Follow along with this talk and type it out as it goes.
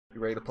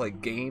You ready to play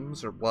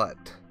games or what?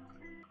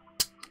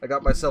 I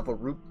got myself a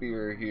root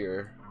beer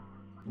here.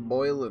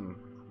 Boiling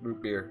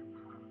root beer.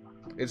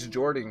 It's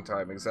Jordan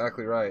time,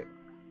 exactly right.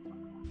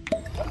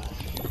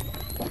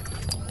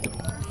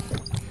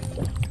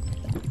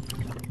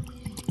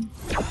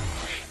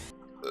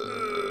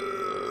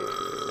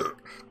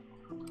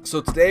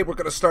 So today we're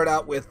going to start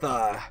out with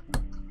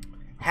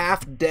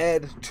Half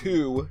Dead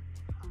 2,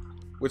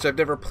 which I've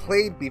never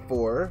played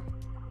before.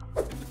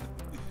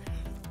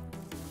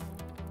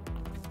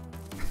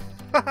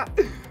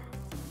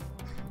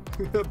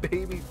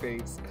 Baby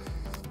face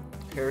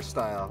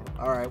hairstyle.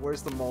 Alright,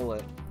 where's the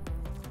mullet?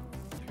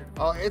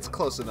 Oh, it's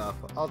close enough.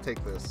 I'll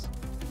take this.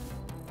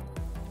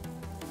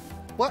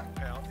 What?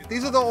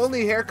 These are the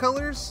only hair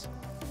colors?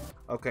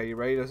 Okay, you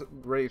ready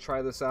to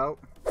try this out?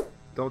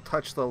 Don't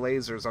touch the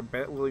lasers. I'm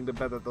willing to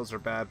bet that those are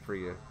bad for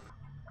you.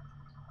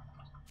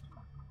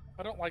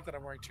 I don't like that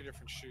I'm wearing two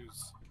different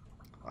shoes.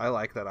 I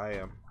like that I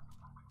am.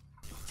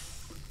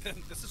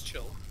 This is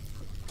chill.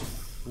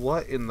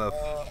 What in the...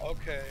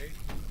 okay.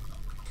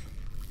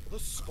 Are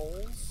those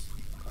skulls?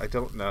 I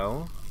don't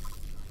know.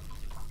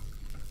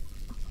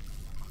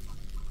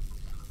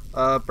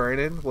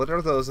 Brandon, what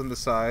are those in the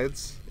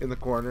sides? In the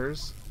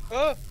corners?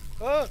 Go,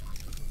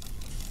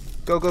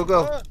 go,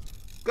 go!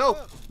 Go!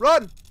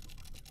 Run!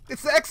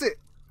 It's the exit!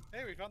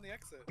 Hey, we found the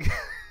exit.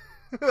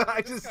 I Look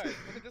at just... this guy.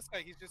 Look at this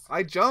guy. He's just...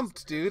 I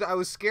jumped, dude. I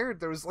was scared.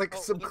 There was like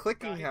some look,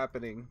 clicking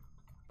happening.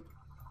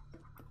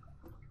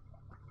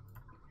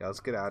 Yeah, let's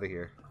get out of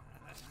here.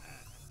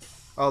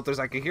 Oh,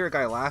 I can hear a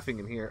guy laughing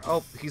in here.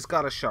 Oh, he's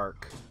got a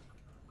shark.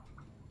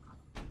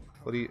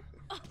 What do you...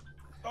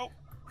 Oh!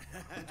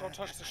 Don't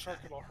touch the shark,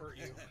 it'll hurt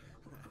you.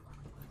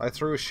 I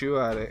threw a shoe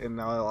at it, and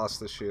now I lost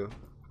the shoe.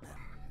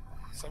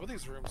 Some of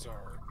these rooms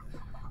are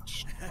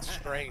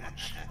strange.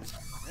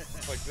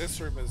 Like, this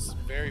room is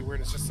very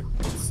weird. It's just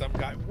some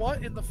guy...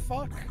 What in the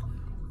fuck?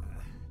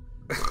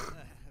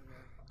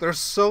 There's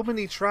so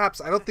many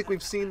traps. I don't think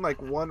we've seen, like,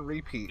 one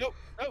repeat. Nope,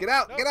 nope, get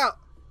out! nope. Get out!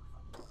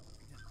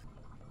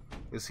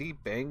 Is he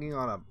banging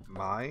on a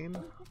mine?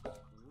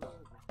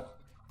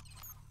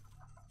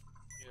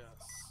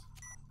 Yes.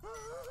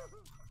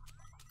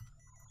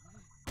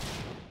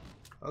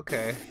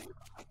 Okay.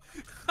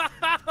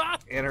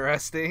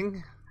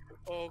 Interesting.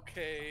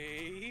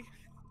 Okay.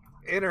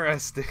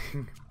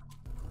 Interesting.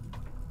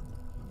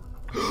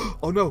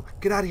 Oh no!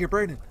 Get out of here,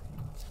 Brandon!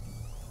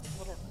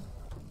 What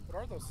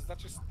are those? Is that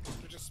just...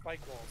 They're just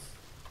spike walls.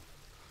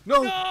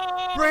 No!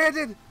 No!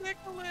 Brandon!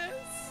 Nicholas!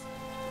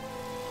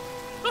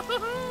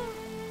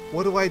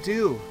 What do I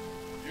do?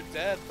 You're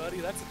dead, buddy.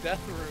 That's a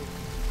death room.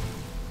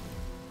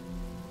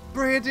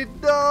 Brandon,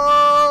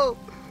 no!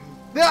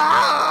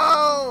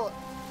 No!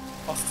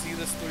 I'll see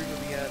this through to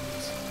the end.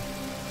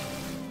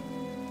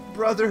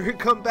 Brother,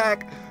 come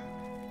back.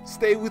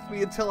 Stay with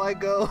me until I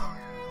go.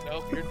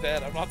 Nope, you're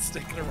dead. I'm not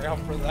sticking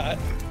around for that.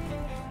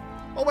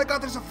 Oh my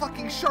god, there's a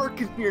fucking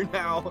shark in here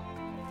now.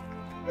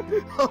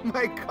 Oh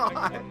my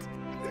god.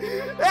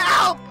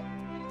 Help!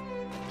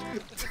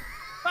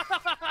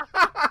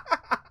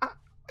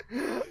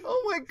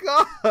 Oh my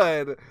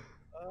god.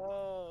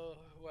 Oh,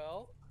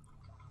 well.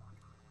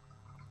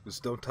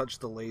 Just don't touch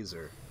the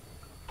laser.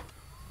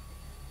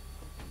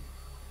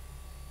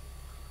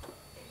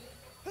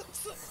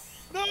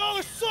 No,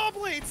 there's saw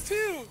blades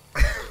too!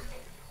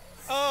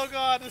 Oh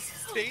god, this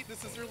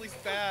is really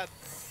bad.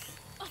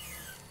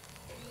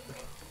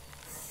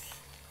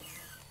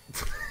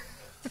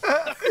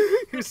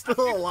 You're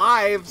still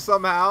alive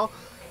somehow.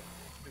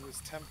 It was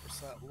 10%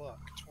 luck,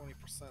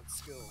 20%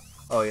 skill.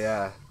 Oh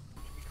yeah.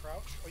 Can you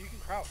crouch? Oh, you can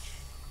crouch.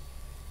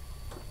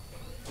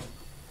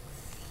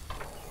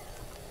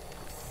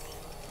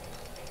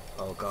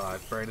 Oh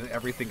god, Brandon,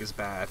 everything is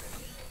bad.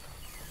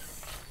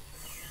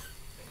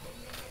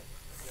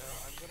 Yeah,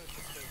 I'm gonna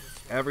just go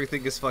this way.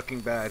 Everything is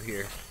fucking bad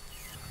here.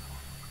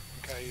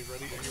 Okay, you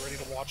ready? Are you ready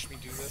to watch me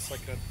do this?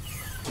 Like a...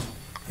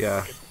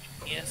 Yeah.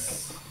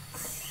 Yes.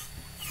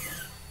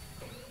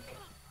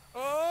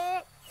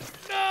 Oh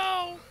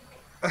no!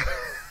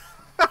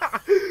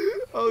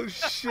 Oh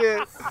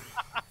shit.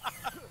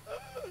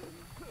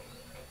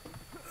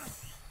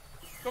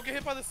 Don't get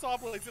hit by the saw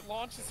blades, it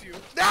launches you.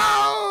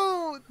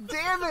 No!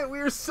 Damn it, we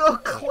were so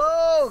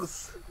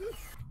close!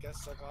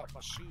 Guess I got my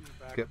shoe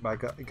back.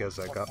 Guess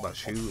I got my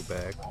shoe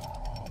back.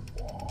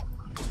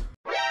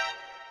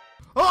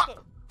 Oh!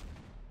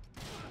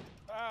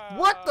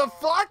 What the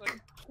fuck?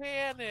 The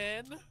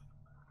cannon.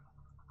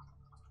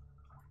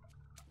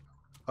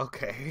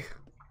 Okay.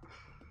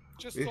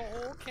 Just the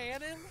whole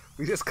cannon?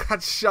 We just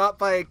got shot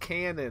by a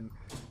cannon.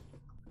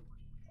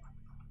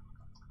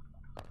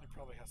 It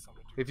probably has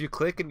something to do. If you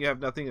click and you have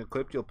nothing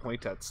equipped, you'll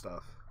point at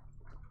stuff.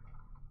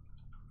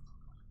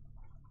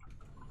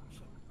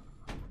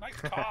 Nice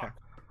cock.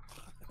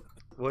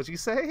 What'd you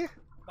say?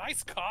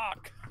 Nice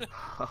cock.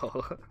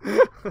 Oh,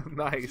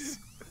 nice.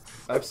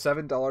 I have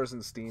 $7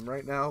 in Steam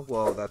right now.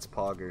 Whoa, that's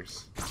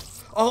poggers.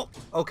 Oh,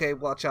 okay,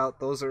 watch out.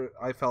 Those are...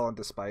 I fell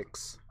onto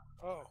spikes.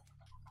 Oh.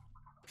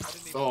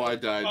 Oh, I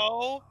died.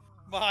 Oh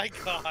my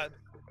god.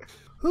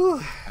 Whew.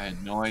 I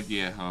had no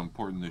idea how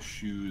important the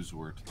shoes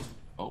were.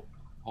 Oh,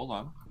 hold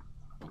on.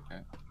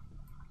 Okay.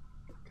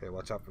 Okay,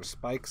 watch out for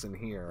spikes in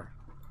here.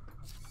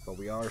 But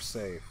we are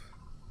safe.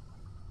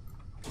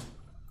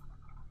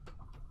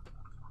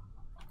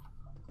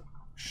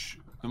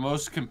 The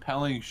most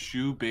compelling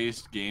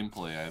shoe-based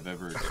gameplay I've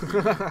ever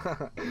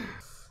experienced.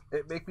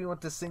 It make me want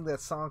to sing that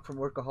song from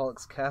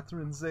Workaholics,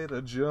 Catherine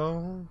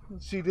Zeta-Jones.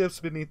 She dips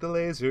beneath the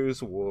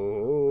lasers.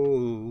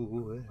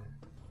 Whoa.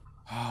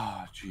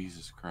 Ah,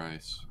 Jesus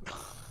Christ.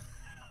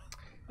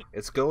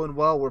 It's going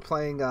well. We're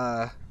playing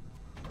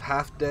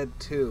Half Dead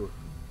 2.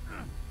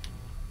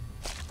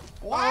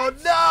 What?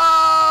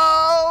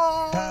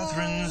 Oh no!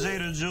 Catherine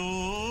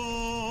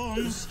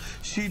Zeta-Jones,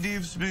 she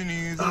dips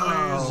beneath the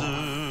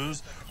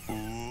lasers. Ooh.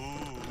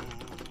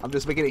 I'm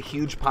just making a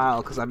huge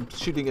pile because I'm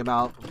shooting him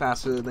out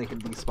faster than they can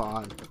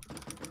despawn.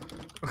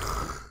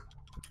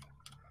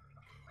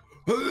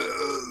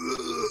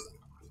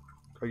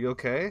 Are you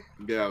okay?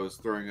 Yeah, I was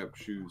throwing up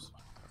shoes.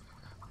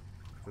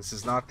 This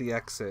is not the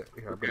exit.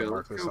 Here, I'm gonna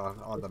mark this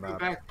on the map. Go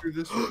back through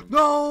this room.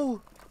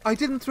 No! I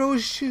didn't throw a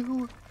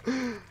shoe!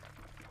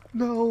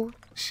 No!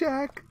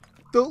 Shaq!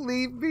 Don't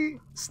leave me!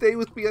 Stay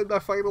with me in my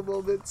final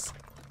moments.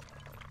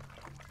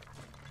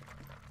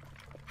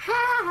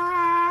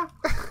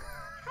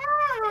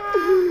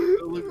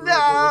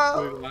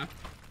 No!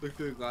 Look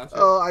through the glass.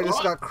 Oh, I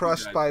just got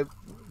crushed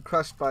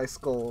by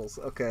skulls.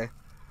 Okay.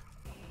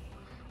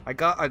 I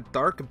got a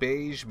dark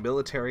beige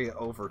military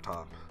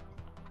overtop.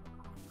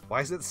 Why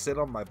does it sit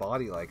on my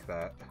body like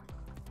that?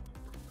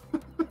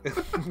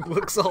 It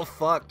looks all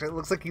fucked. It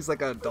looks like he's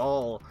like a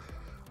doll.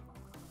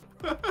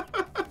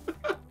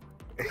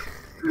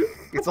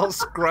 It's all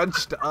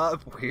scrunched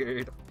up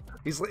weird.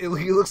 He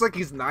looks like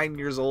he's 9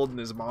 years old and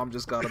his mom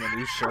just got him a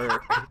new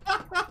shirt.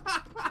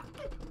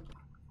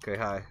 Okay,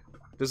 hi.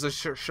 Does the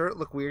shirt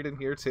look weird in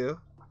here too?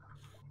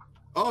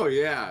 Oh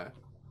yeah,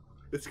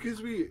 it's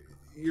because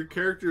your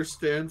character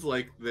stands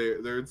like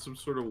they're in some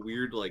sort of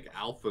weird like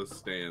alpha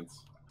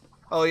stance.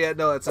 Oh yeah,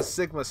 no, it's a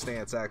Sigma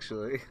stance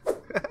actually.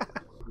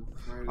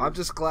 I'm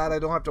just glad I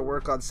don't have to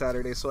work on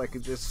Saturday so I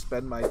can just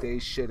spend my day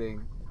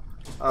shitting.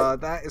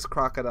 That is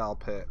Crocodile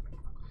Pit.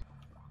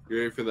 You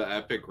ready for the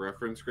epic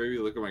reference, Gravy?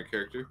 Look at my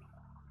character.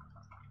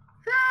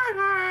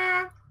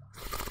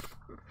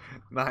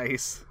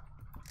 Nice.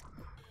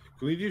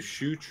 Can we do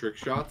shoe trick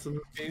shots in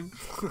this game?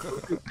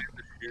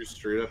 Shoes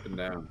straight up and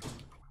down. I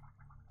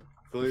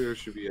feel like there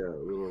should be a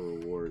little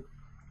reward.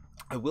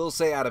 I will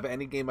say, out of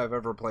any game I've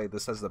ever played,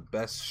 this has the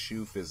best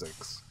shoe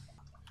physics.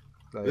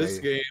 This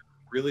game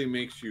really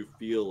makes you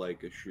feel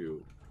like a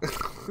shoe.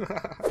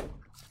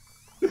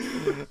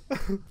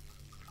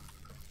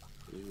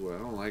 Ooh, I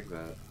don't like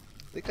that.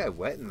 I think I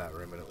went in that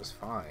room and it was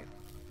fine.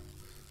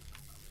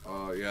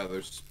 Oh, yeah,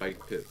 there's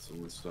spike pits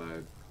on the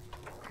side.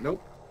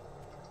 Nope.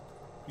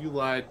 You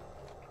lied.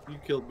 You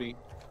killed me.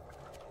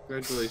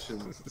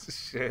 Congratulations.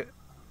 Shit.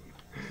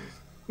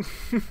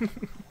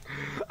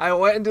 I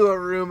went into a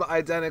room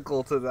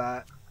identical to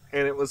that,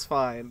 and it was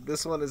fine.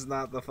 This one is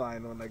not the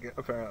fine one,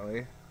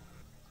 apparently.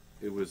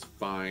 It was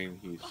fine,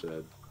 he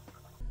said.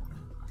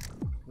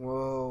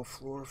 Whoa,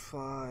 floor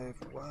 5.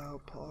 Wow,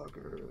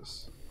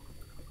 poggers.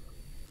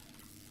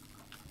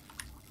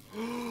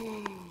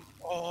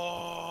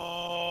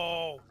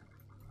 Oh,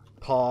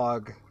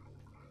 Pog.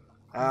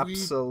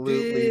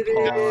 Absolutely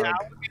Pog.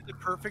 that would be the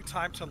perfect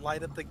time to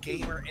light up the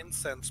gamer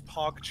incense,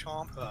 Pog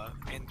Champa,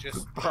 and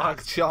just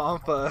Pog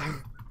Champa.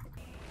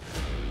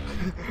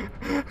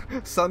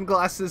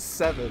 Sunglasses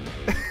 7.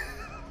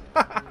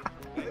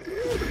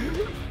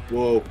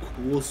 Whoa,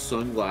 cool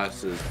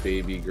sunglasses,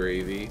 baby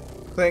gravy.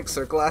 Thanks,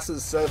 sir.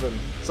 Glasses 7.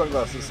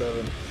 Sunglasses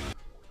 7.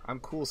 I'm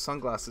cool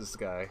sunglasses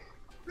guy.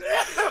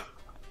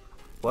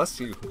 Bless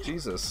you.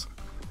 Jesus.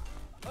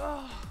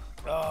 Oh,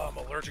 I'm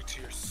allergic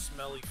to your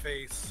smelly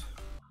face.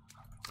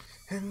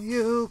 And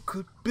you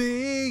could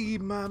be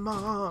my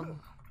mom.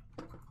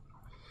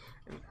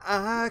 And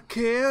I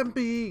can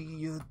be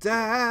your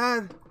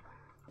dad.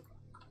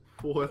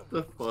 What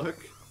the fuck?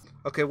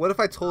 Okay, what if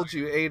I told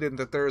you, Aiden,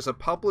 that there is a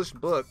published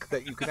book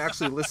that you can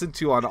actually listen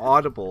to on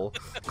Audible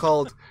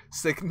called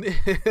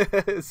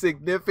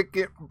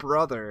Significant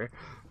Brother?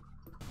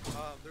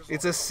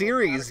 It's a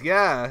series,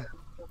 yeah.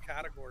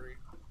 Category.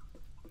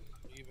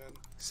 Even.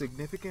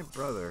 Significant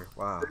Brother.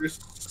 Wow. There's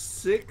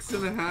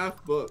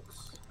 6.5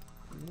 books.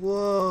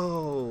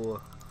 Whoa.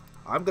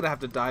 I'm gonna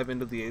have to dive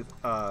into the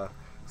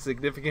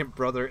Significant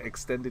Brother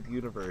extended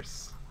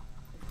universe.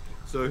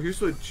 So here's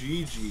what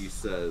Gigi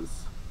says.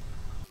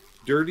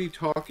 Dirty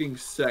talking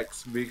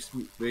sex makes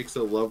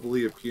a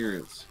lovely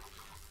appearance.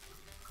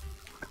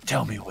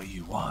 Tell me what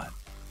you want.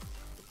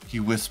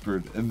 He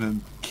whispered and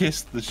then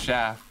kissed the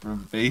shaft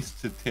from base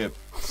to tip.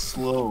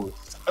 Slow,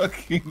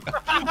 sucking,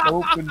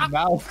 open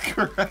mouth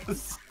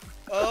caress.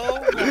 Oh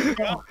my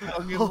god.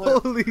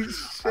 Holy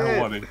shit. I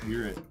want to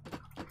hear it.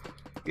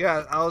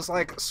 Yeah, I was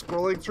like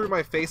scrolling through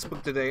my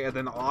Facebook today, and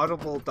then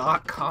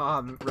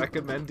Audible.com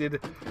recommended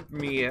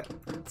me the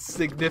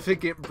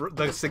Significant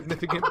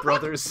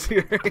Brothers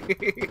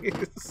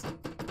series.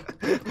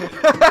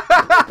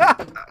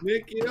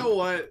 Nick, you know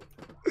what?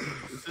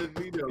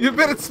 You've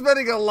been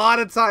spending a lot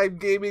of time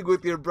gaming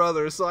with your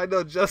brother, so I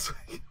know just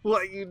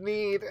what you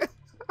need.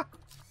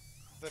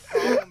 The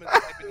problem is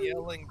I've been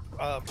yelling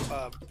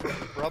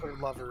brother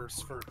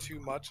lovers for too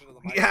much into the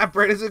mic. Yeah,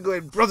 Brandon's been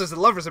going brothers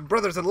and lovers and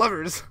brothers and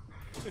lovers.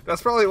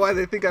 That's probably why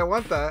they think I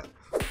want that.